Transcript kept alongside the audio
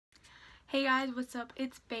Hey guys, what's up?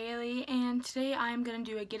 It's Bailey, and today I'm gonna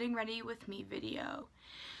do a getting ready with me video.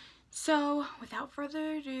 So without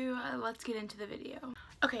further ado, let's get into the video.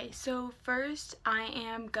 Okay, so first I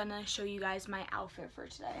am gonna show you guys my outfit for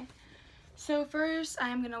today. So first I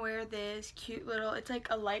am gonna wear this cute little, it's like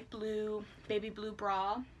a light blue, baby blue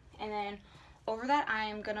bra, and then over that I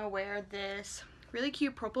am gonna wear this really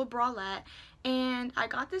cute purple bralette, and I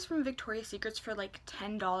got this from Victoria's Secrets for like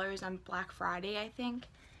 $10 on Black Friday, I think.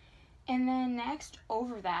 And then next,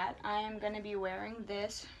 over that, I am going to be wearing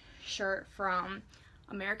this shirt from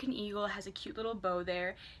American Eagle. It has a cute little bow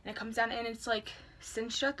there, and it comes down and it's like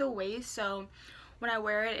cinched at the waist, so when I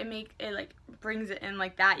wear it, it like brings it in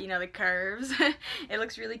like that, you know, the curves. It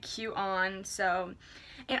looks really cute on. So,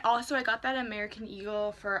 and also I got that American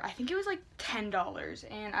Eagle for, I think it was like $10,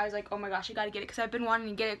 and I was like, oh my gosh, I gotta get it, because I've been wanting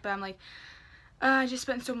to get it, but I'm like, I just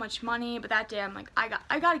spent so much money. But that day I'm like,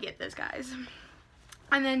 I gotta get this, guys.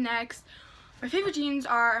 And then next, my favorite jeans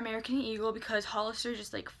are American Eagle, because Hollister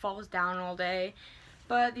just like falls down all day.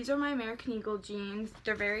 But these are my American Eagle jeans.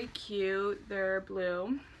 They're very cute. They're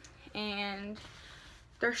blue and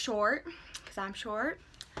they're short because I'm short.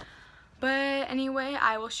 But anyway,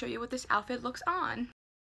 I will show you what this outfit looks on.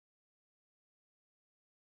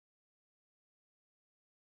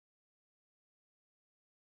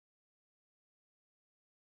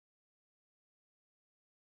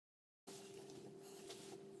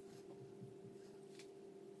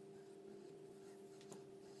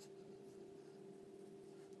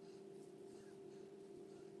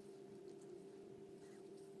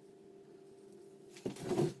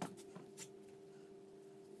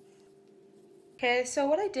 Okay, so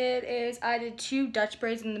what I did is I did 2 Dutch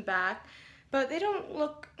braids in the back, but they don't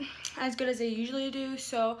look as good as they usually do,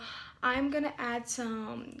 so I'm gonna add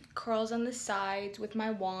some curls on the sides with my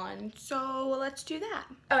wand, so let's do that.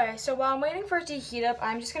 Okay, so while I'm waiting for it to heat up,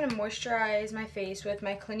 I'm just gonna moisturize my face with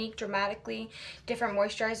my Clinique Dramatically Different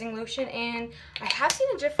Moisturizing Lotion, and I have seen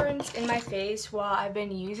a difference in my face while I've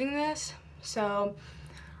been using this, so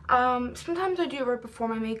sometimes I do it right before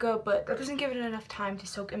my makeup, but that doesn't give it enough time to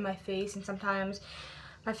soak in my face, and sometimes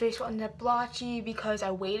my face will end up blotchy because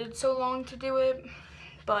I waited so long to do it.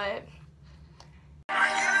 But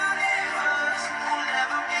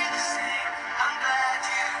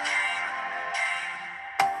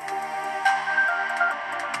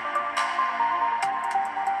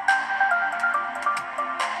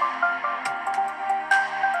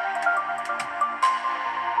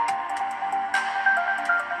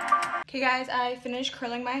okay guys, I finished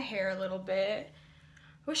curling my hair a little bit.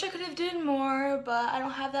 Wish I could have did more, but I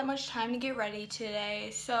don't have that much time to get ready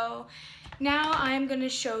today. So now I'm gonna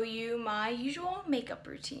show you my usual makeup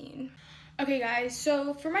routine. Okay guys,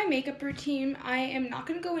 so for my makeup routine, I am not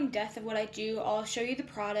gonna go in depth of what I do. I'll show you the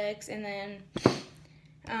products and then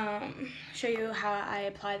show you how I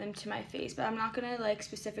apply them to my face, but I'm not gonna like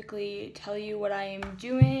specifically tell you what I am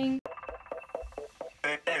doing.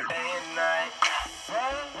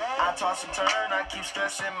 I toss and turn, I keep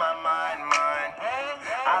stressing my mind.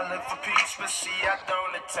 I look for peace, but see I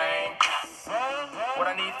don't attain what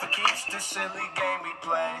I need for keeps this silly game we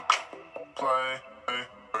play.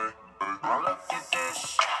 Look at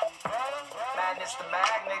this, madness, the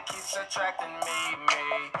magnet keeps attracting me.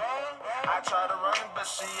 I try to run, but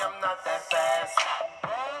see I'm not that fast.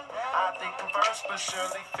 I think I'm first, but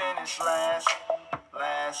surely finish last.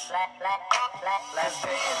 Last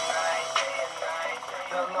day and night.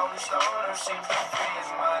 The lonely stoner seems to free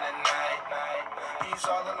his mind at night. He's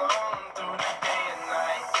all alone through the day and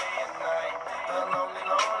night. The lonely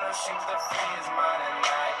loner seems to free his mind at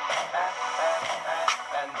night.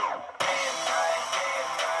 And day and night.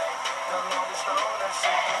 The lonely stoner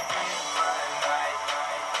seems to free his mind at night.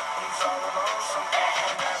 He's all alone, some things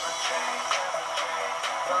will never change.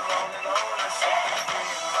 The lonely loner seems to free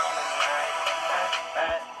his mind at night.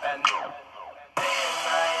 And day and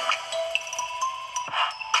night.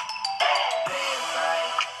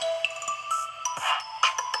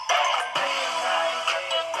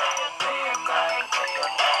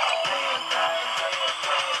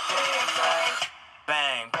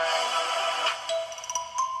 Bang.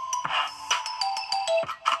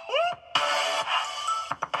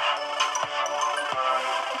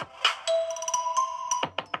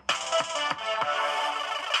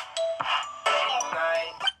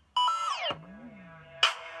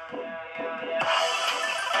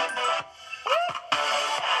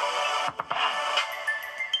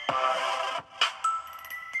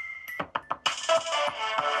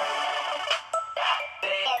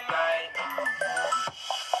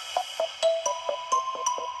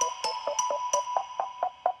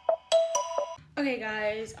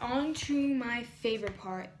 guys, on to my favorite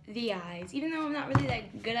part, the eyes. Even though I'm not really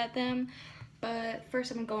that good at them, but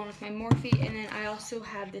first I'm gonna go on with my Morphe, and then I also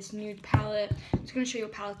have this nude palette. I'm just gonna show you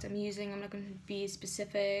what palettes I'm using. I'm not gonna be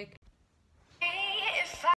specific.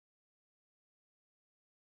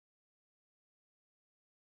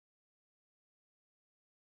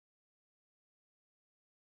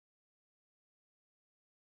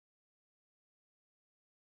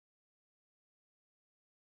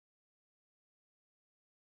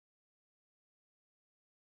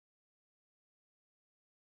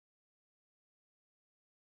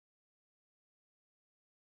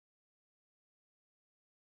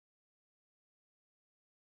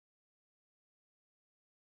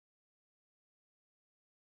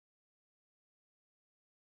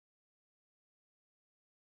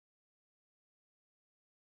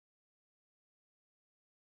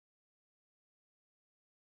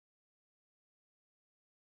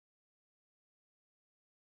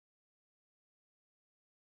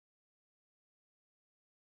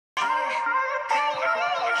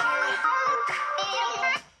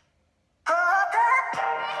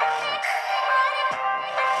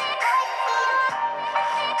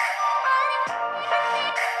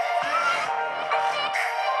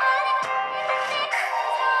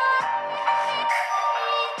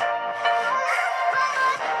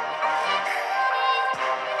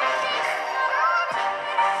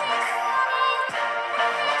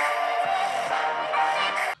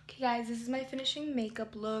 Guys, this is my finishing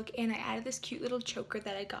makeup look, and I added this cute little choker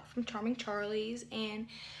that I got from Charming Charlie's, and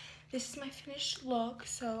this is my finished look.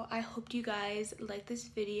 So I hope you guys like this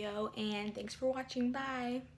video, and thanks for watching. Bye.